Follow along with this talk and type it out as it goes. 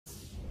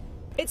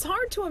It's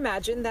hard to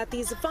imagine that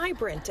these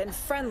vibrant and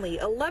friendly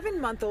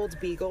 11-month-old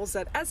beagles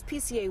at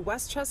SPCA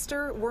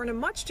Westchester were in a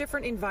much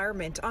different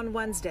environment on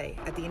Wednesday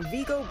at the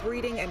Envigo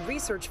Breeding and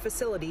Research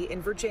Facility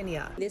in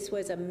Virginia. This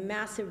was a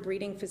massive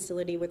breeding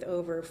facility with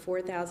over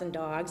 4,000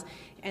 dogs,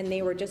 and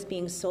they were just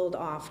being sold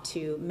off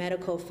to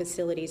medical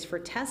facilities for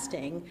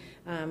testing,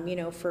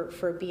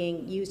 for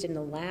being used in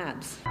the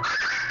labs.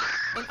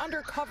 An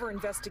undercover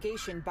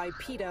investigation by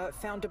PETA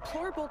found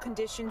deplorable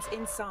conditions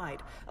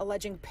inside,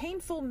 alleging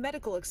painful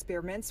medical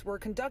experiments were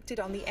conducted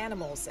on the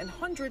animals and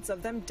hundreds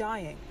of them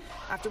dying.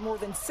 After more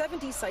than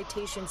 70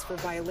 citations for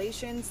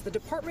violations, the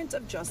Department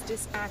of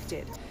Justice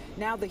acted.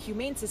 Now the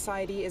Humane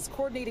Society is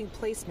coordinating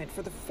placement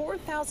for the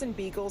 4,000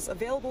 beagles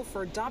available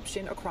for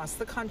adoption across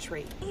the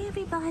country. Hey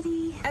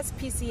everybody!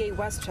 SPCA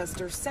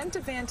Westchester sent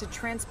a van to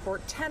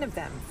transport 10 of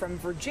them from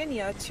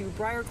Virginia to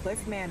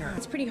Briarcliff Manor.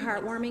 It's pretty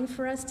heartwarming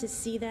for us to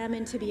see them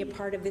and to be a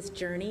part of this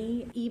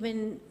journey.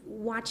 Even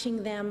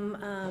watching them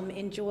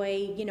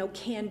enjoy,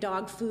 canned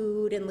dog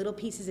food and little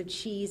pieces of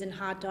cheese and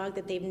hot dog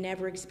that they've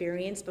never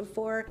experienced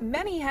before.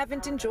 Many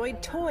haven't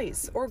enjoyed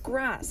toys or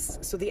grass,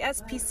 so the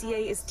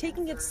SPCA is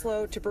taking it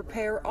slow to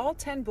prepare all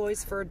 10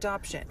 boys for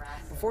adoption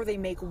before they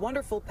make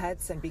wonderful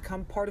pets and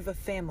become part of a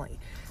family,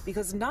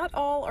 because not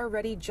all are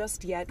ready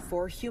just yet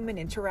for human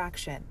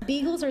interaction.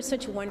 Beagles are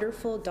such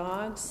wonderful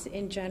dogs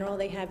in general.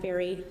 They have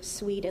very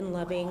sweet and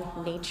loving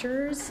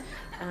natures,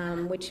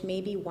 which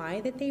may be why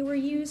that they were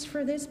used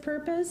for this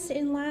purpose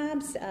in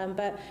labs,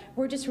 but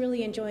we're just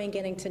really enjoying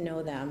getting to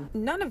know them.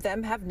 None of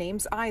them have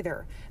names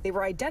either. They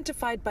were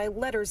identified by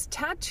letters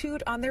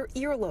tattooed on their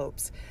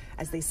earlobes.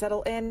 As they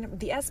settle in,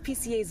 the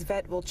SPCA's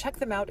vet will check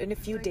them out in a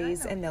few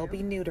days and they'll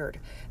be neutered.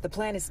 The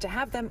plan is to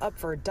have them up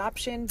for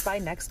adoption by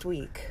next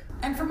week.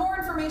 And for more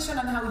information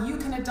on how you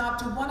can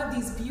adopt one of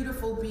these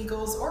beautiful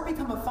beagles or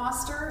become a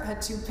foster,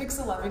 head to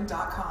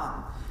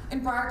pix11.com.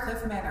 In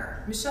Briarcliff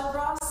Manor, Michelle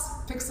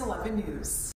Ross, Pix 11 News.